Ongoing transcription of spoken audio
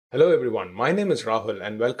Hello everyone, my name is Rahul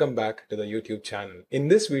and welcome back to the YouTube channel. In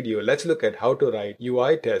this video, let's look at how to write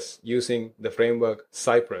UI tests using the framework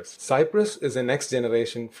Cypress. Cypress is a next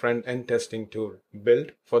generation front-end testing tool built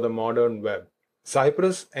for the modern web.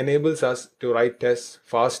 Cypress enables us to write tests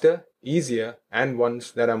faster, easier, and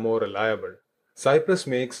ones that are more reliable. Cypress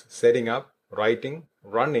makes setting up, writing,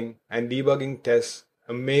 running, and debugging tests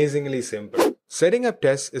amazingly simple. Setting up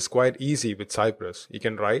tests is quite easy with Cypress. You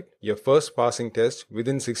can write your first passing test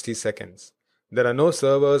within 60 seconds. There are no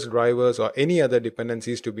servers, drivers, or any other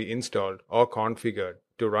dependencies to be installed or configured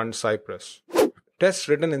to run Cypress. Tests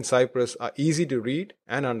written in Cypress are easy to read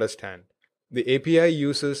and understand. The API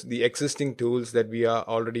uses the existing tools that we are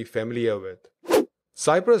already familiar with.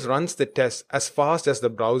 Cypress runs the tests as fast as the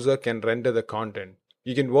browser can render the content.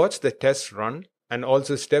 You can watch the tests run and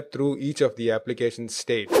also step through each of the application's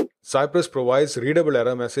state. Cypress provides readable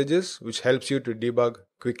error messages which helps you to debug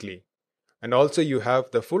quickly. And also you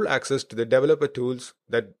have the full access to the developer tools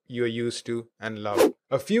that you are used to and love.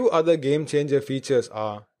 A few other game changer features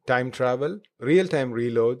are time travel, real-time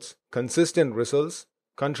reloads, consistent results,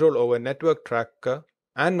 control over network tracker,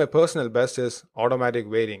 and my personal best is automatic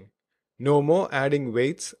waiting. No more adding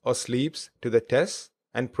waits or sleeps to the tests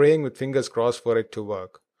and praying with fingers crossed for it to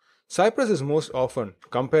work. Cypress is most often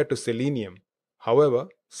compared to Selenium. However,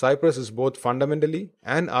 Cypress is both fundamentally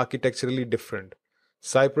and architecturally different.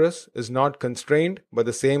 Cypress is not constrained by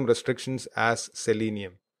the same restrictions as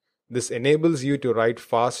Selenium. This enables you to write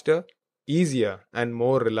faster, easier, and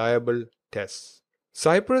more reliable tests.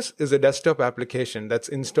 Cypress is a desktop application that's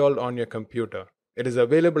installed on your computer. It is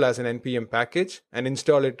available as an NPM package and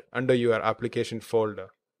install it under your application folder.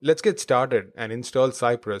 Let's get started and install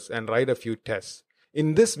Cypress and write a few tests.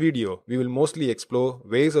 In this video, we will mostly explore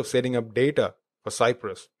ways of setting up data for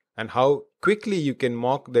Cypress and how quickly you can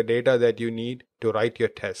mock the data that you need to write your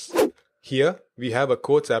tests. Here, we have a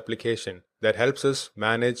quotes application that helps us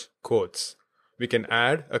manage quotes. We can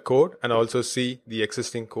add a quote and also see the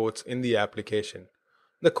existing quotes in the application.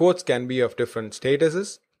 The quotes can be of different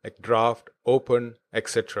statuses like draft, open,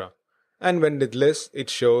 etc. And when it lists, it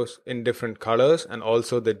shows in different colors and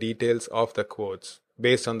also the details of the quotes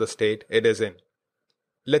based on the state it is in.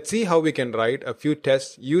 Let's see how we can write a few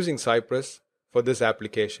tests using Cypress for this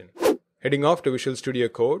application. Heading off to Visual Studio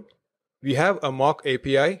Code, we have a mock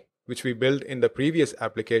API which we built in the previous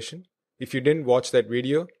application. If you didn't watch that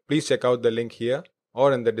video, please check out the link here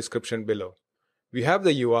or in the description below. We have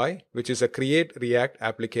the UI, which is a Create React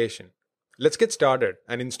application. Let's get started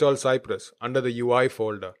and install Cypress under the UI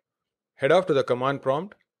folder. Head off to the command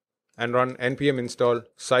prompt and run npm install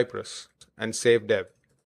Cypress and save dev.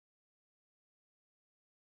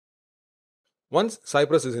 Once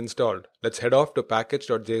Cypress is installed, let's head off to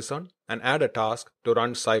package.json and add a task to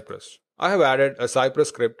run Cypress. I have added a Cypress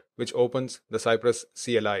script which opens the Cypress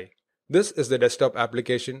CLI. This is the desktop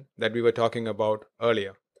application that we were talking about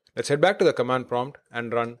earlier. Let's head back to the command prompt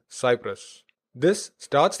and run Cypress. This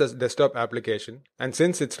starts the desktop application, and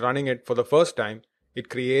since it's running it for the first time, it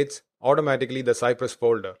creates automatically the Cypress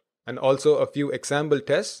folder and also a few example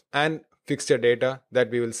tests and fixture data that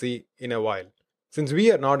we will see in a while. Since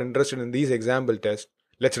we are not interested in these example tests,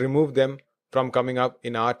 let's remove them from coming up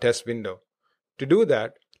in our test window. To do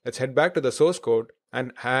that, let's head back to the source code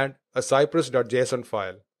and add a cypress.json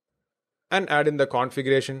file and add in the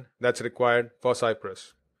configuration that's required for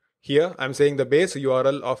Cypress. Here, I'm saying the base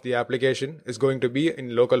URL of the application is going to be in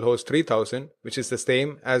localhost 3000, which is the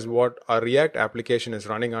same as what our React application is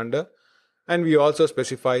running under. And we also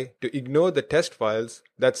specify to ignore the test files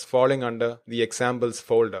that's falling under the examples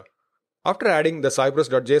folder. After adding the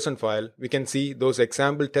cypress.json file, we can see those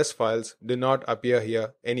example test files do not appear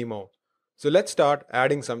here anymore. So let's start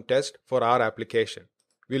adding some tests for our application.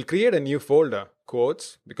 We'll create a new folder,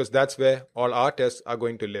 quotes, because that's where all our tests are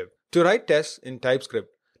going to live. To write tests in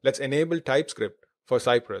TypeScript, let's enable TypeScript for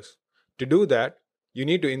Cypress. To do that, you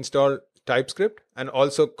need to install TypeScript and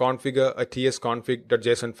also configure a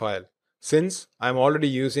tsconfig.json file. Since I'm already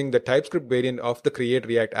using the TypeScript variant of the Create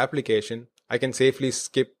React application, I can safely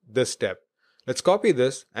skip this step. Let's copy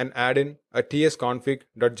this and add in a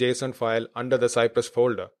tsconfig.json file under the Cypress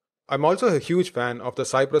folder. I'm also a huge fan of the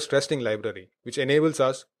Cypress testing library, which enables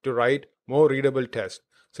us to write more readable tests.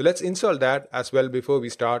 So let's install that as well before we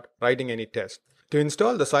start writing any test. To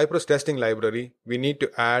install the Cypress testing library, we need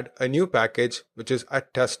to add a new package which is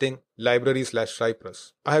at testing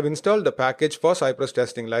library/Cypress. I have installed the package for Cypress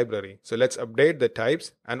testing library. So let's update the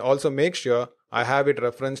types and also make sure I have it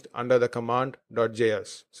referenced under the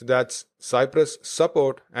command.js. So that's Cypress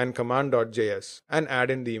support and command.js and add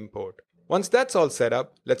in the import. Once that's all set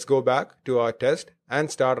up, let's go back to our test and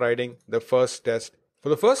start writing the first test For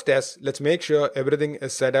the first test, let's make sure everything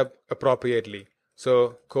is set up appropriately.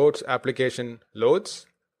 So quotes application loads,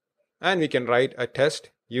 and we can write a test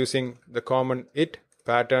using the common it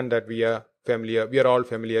pattern that we are all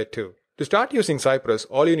familiar to. To start using Cypress,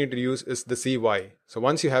 all you need to use is the cy. So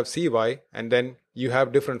once you have cy and then you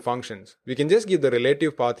have different functions, we can just give the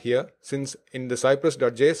relative path here, since in the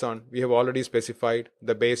cypress.json we have already specified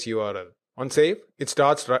the base URL. On save, it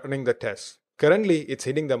starts running the test. Currently, it's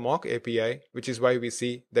hitting the mock API, which is why we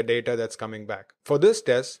see the data that's coming back. For this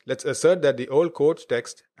test, let's assert that the old quotes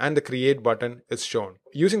text and the create button is shown.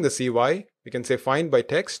 Using the cy, we can say find by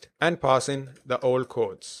text and pass in the old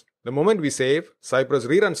quotes. The moment we save, Cypress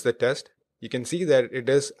reruns the test. You can see that it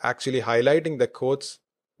is actually highlighting the quotes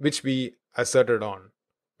which we asserted on.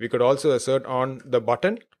 We could also assert on the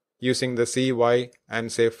button using the cy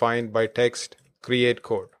and say find by text create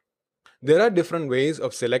code. There are different ways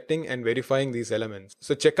of selecting and verifying these elements.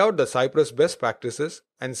 So check out the Cypress best practices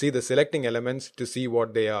and see the selecting elements to see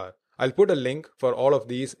what they are. I'll put a link for all of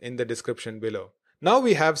these in the description below. Now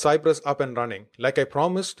we have Cypress up and running. Like I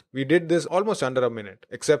promised, we did this almost under a minute,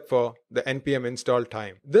 except for the npm install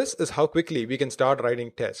time. This is how quickly we can start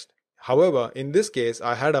writing tests. However, in this case,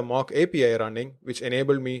 I had a mock API running, which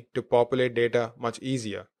enabled me to populate data much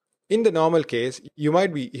easier. In the normal case, you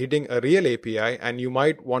might be hitting a real API and you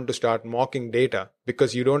might want to start mocking data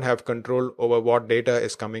because you don't have control over what data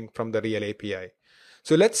is coming from the real API.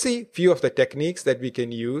 So let's see few of the techniques that we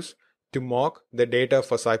can use to mock the data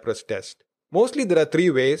for Cypress test. Mostly there are three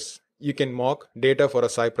ways you can mock data for a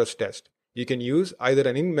Cypress test. You can use either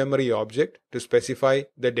an in-memory object to specify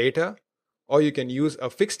the data, or you can use a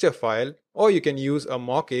fixture file, or you can use a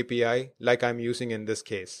mock API like I'm using in this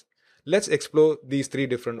case. Let's explore these three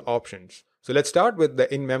different options. So let's start with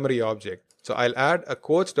the in-memory object. So I'll add a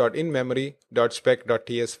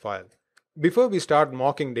quotes.inmemory.spec.ts file. Before we start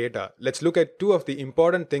mocking data, let's look at two of the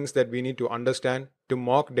important things that we need to understand to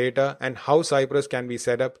mock data and how Cypress can be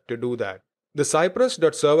set up to do that. The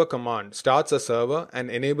cypress.server command starts a server and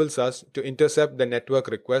enables us to intercept the network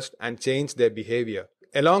request and change their behavior.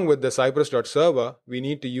 Along with the cypress.server, we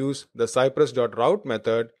need to use the cypress.route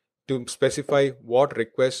method to specify what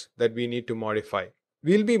requests that we need to modify.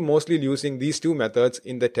 We'll be mostly using these two methods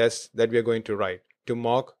in the tests that we are going to write to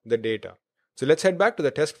mock the data. So let's head back to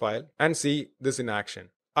the test file and see this in action.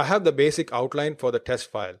 I have the basic outline for the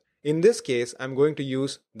test file. In this case, I'm going to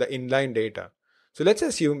use the inline data. So let's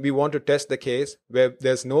assume we want to test the case where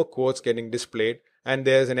there's no quotes getting displayed and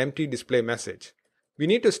there's an empty display message. We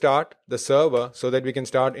need to start the server so that we can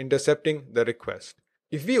start intercepting the request.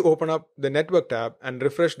 If we open up the network tab and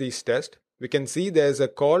refresh these tests, we can see there's a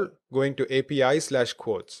call going to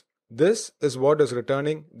API/quotes. This is what is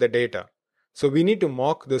returning the data. So we need to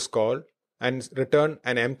mock this call and return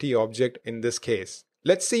an empty object in this case.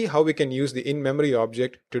 Let's see how we can use the in-memory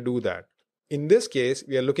object to do that. In this case,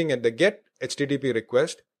 we are looking at the get HTTP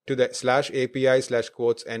request to the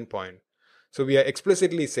 /API/quotes endpoint. So we are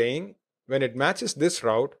explicitly saying when it matches this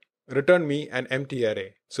route, return me an empty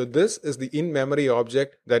array. So this is the in-memory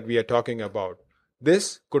object that we are talking about.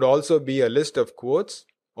 This could also be a list of quotes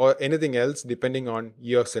or anything else depending on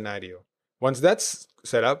your scenario. Once that's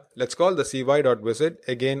set up, let's call the cy.visit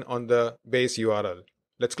again on the base URL.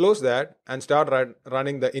 Let's close that and start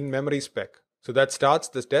running the in-memory spec. So that starts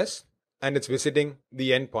the test and it's visiting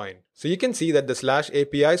the endpoint. So you can see that the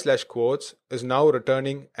 /API/quotes is now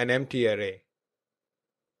returning an empty array.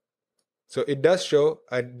 So it does show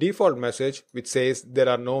a default message which says there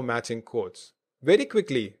are no matching quotes. Very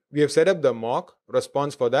quickly, we have set up the mock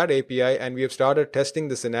response for that API and we have started testing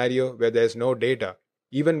the scenario where there is no data,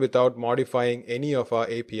 even without modifying any of our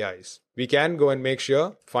APIs. We can go and make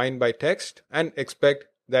sure find by text and expect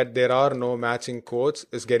that there are no matching quotes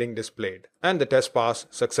is getting displayed. And the test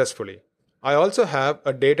passed successfully. I also have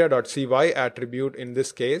a data.cy attribute in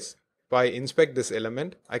this case. If I inspect this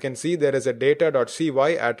element, I can see there is a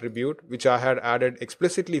data.cy attribute which I had added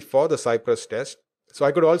explicitly for the Cypress test. So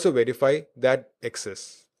I could also verify that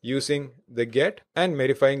exists using the get and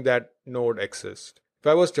verifying that node exists. If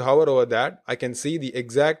I was to hover over that, I can see the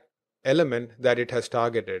exact element that it has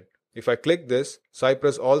targeted. If I click this,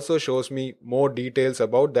 Cypress also shows me more details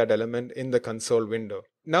about that element in the console window.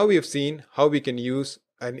 Now we have seen how we can use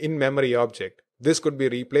an in-memory object. This could be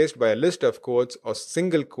replaced by a list of quotes or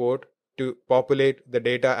single quote to populate the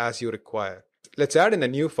data as you require. Let's add in a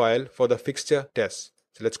new file for the fixture test.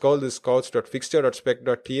 So let's call this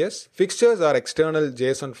quotes.fixture.spec.ts. Fixtures are external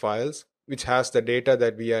JSON files which has the data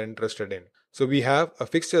that we are interested in. So we have a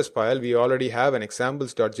fixtures file. We already have an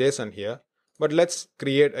examples.json here, but let's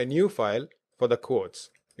create a new file for the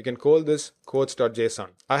quotes. we can call this quotes.json.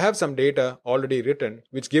 I have some data already written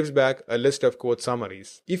which gives back a list of quote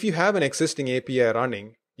summaries. If you have an existing API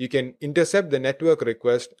running, you can intercept the network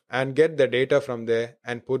request and get the data from there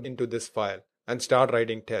and put into this file and start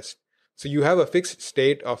writing tests. So you have a fixed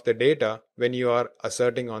state of the data when you are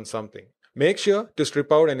asserting on something. Make sure to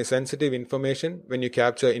strip out any sensitive information when you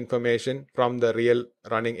capture information from the real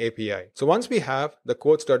running API. So once we have the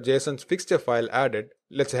quotes.json's fixture file added,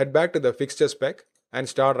 let's head back to the fixture spec and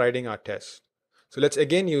start writing our test. So let's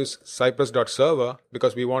again use cypress.server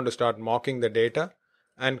because we want to start mocking the data,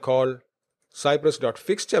 and call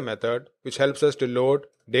cypress.fixture method, which helps us to load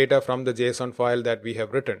data from the JSON file that we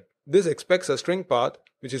have written. This expects a string path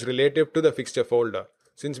which is relative to the fixture folder.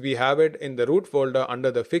 Since we have it in the root folder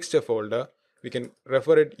under the fixture folder, we can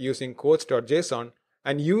refer it using quotes.json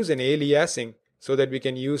and use an aliasing so that we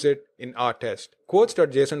can use it in our test.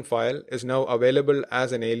 Quotes.json file is now available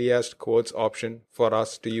as an aliased quotes option for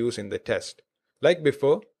us to use in the test. Like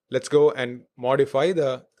before, let's go and modify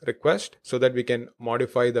the request so that we can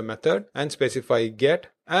modify the method and specify get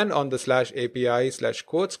and on the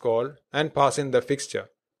 /API/quotes call and pass in the fixture.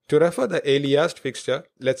 To refer the aliased fixture,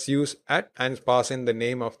 let's use @ and pass in the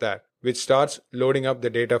name of that, which starts loading up the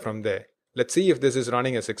data from there. Let's see if this is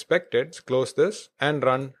running as expected. Let's close this and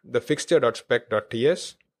run the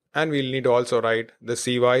fixture.spec.ts. And we'll need to also write the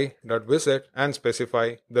cy.visit and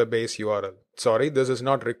specify the base URL. Sorry, this is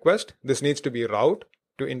not request. This needs to be route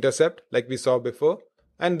to intercept like we saw before.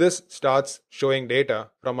 And this starts showing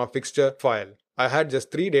data from our fixture file. I had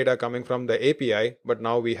just 3 data coming from the API, but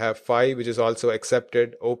now we have 5, which is also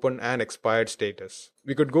accepted, open and expired status.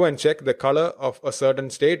 We could go and check the color of a certain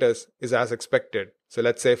status is as expected. So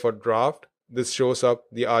let's say for draft, this shows up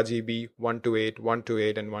the RGB 128,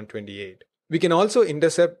 128 and 128. We can also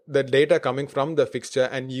intercept the data coming from the fixture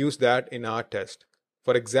and use that in our test.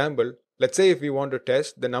 For example, let's say if we want to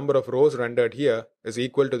test the number of rows rendered here is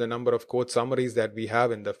equal to the number of quote summaries that we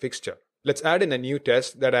have in the fixture. Let's add in a new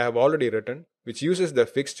test that I have already written, which uses the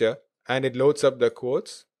fixture and it loads up the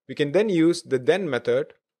quotes. We can then use the then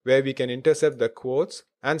method where we can intercept the quotes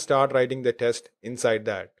and start writing the test inside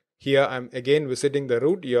that. Here I'm again visiting the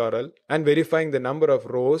root URL and verifying the number of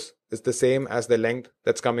rows is the same as the length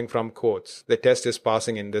that's coming from quotes. The test is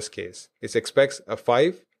passing in this case. It expects a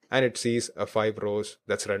 5 and it sees a 5 rows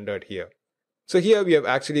that's rendered here. So here we have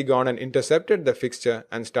actually gone and intercepted the fixture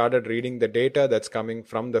and started reading the data that's coming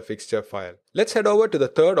from the fixture file. Let's head over to the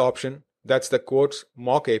third option, that's the quotes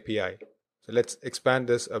mock API. So let's expand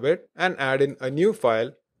this a bit and add in a new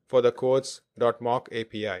file for the quotes.mock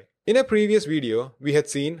API. In a previous video, we had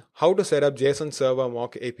seen how to set up JSON server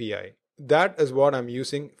mock API. That is what I'm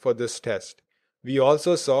using for this test. We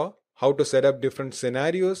also saw how to set up different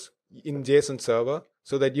scenarios in JSON server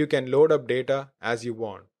so that you can load up data as you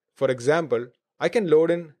want. For example, I can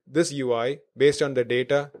load in this UI based on the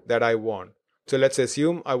data that I want. So let's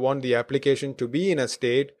assume I want the application to be in a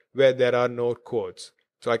state where there are no quotes.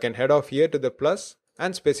 So I can head off here to the plus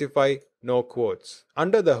and specify no quotes.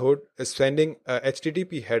 Under the hood is sending a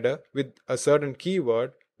HTTP header with a certain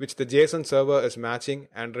keyword which the JSON server is matching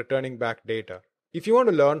and returning back data. If you want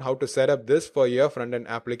to learn how to set up this for your front-end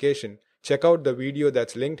application, check out the video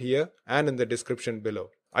that's linked here and in the description below.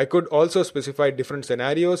 I could also specify different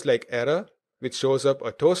scenarios like error, which shows up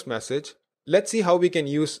a toast message. Let's see how we can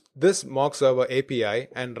use this mock server API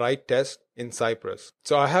and write tests in Cypress.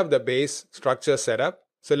 So I have the base structure set up.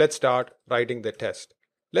 So let's start writing the test.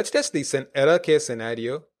 Let's test the error case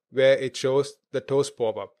scenario where it shows the toast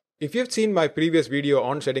pop-up. If you've seen my previous video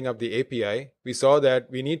on setting up the API, we saw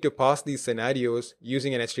that we need to pass these scenarios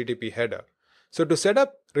using an HTTP header. So to set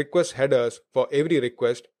up request headers for every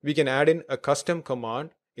request, we can add in a custom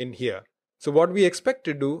command in here. So what we expect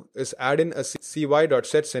to do is add in a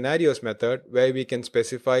cy.setScenarios method where we can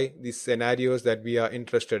specify the scenarios that we are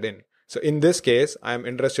interested in. So in this case, I am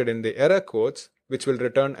interested in the error quotes, which will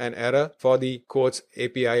return an error for the quotes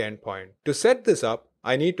API endpoint. To set this up,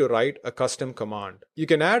 I need to write a custom command. You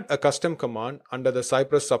can add a custom command under the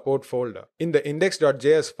Cypress support folder. In the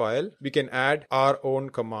index.js file, we can add our own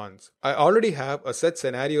commands. I already have a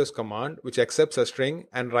setScenarios command which accepts a string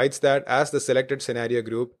and writes that as the selected scenario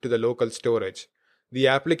group to the local storage. The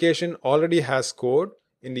application already has code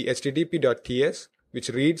in the http.ts which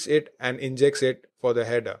reads it and injects it for the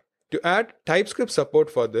header. To add TypeScript support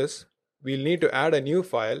for this, we'll need to add a new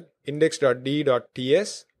file,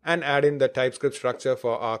 index.d.ts, and add in the TypeScript structure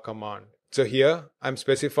for our command. So here I'm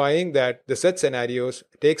specifying that the set scenarios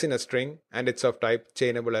takes in a string and it's of type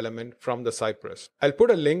chainable element from the Cypress. I'll put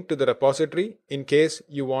a link to the repository in case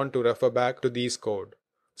you want to refer back to these code.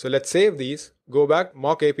 So let's save these, go back,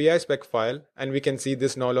 mock API spec file, and we can see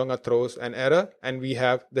this no longer throws an error, and we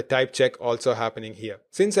have the type check also happening here.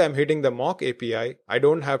 Since I'm hitting the mock API, I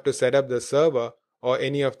don't have to set up the server or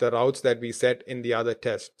any of the routes that we set in the other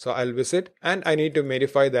test. So I'll visit, and I need to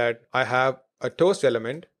verify that I have a toast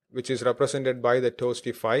element, which is represented by the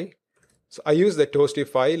toastify. So I use the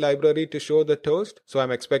toastify library to show the toast. So I'm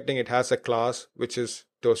expecting it has a class which is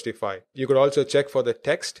toastify. You could also check for the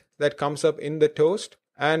text that comes up in the toast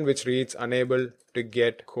and which reads unable to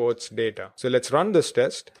get quotes data. So let's run this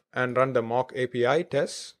test and run the mock API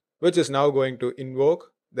test, which is now going to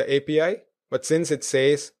invoke the API. But since it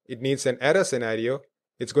says it needs an error scenario,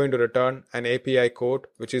 it's going to return an API code,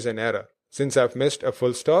 which is an error. Since I've missed a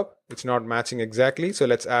full stop, it's not matching exactly. So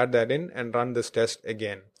let's add that in and run this test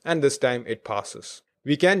again. And this time it passes.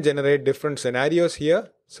 We can generate different scenarios here.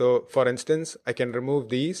 So for instance, I can remove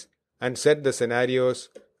these and set the scenarios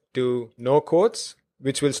to no quotes,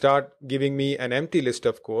 which will start giving me an empty list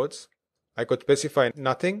of quotes. I could specify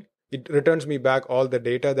nothing. It returns me back all the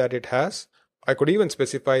data that it has. I could even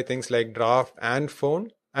specify things like draft and phone,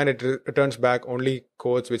 and it returns back only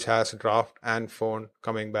quotes which has draft and phone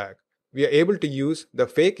coming back. We are able to use the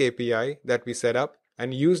fake API that we set up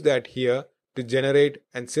and use that here to generate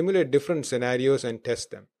and simulate different scenarios and test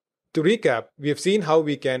them. To recap, we have seen how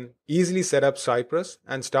we can easily set up Cypress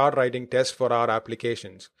and start writing tests for our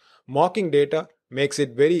applications. Mocking data makes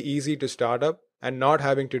it very easy to start up and not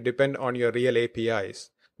having to depend on your real APIs.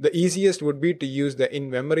 The easiest would be to use the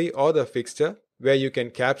in-memory or the fixture, where you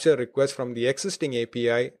can capture requests from the existing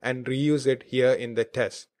API and reuse it here in the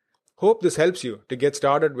test. Hope this helps you to get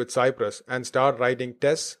started with Cypress and start writing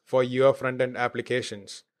tests for your front-end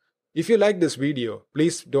applications. If you like this video,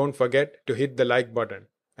 please don't forget to hit the like button.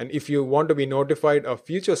 And if you want to be notified of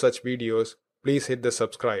future such videos, please hit the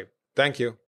subscribe. Thank you.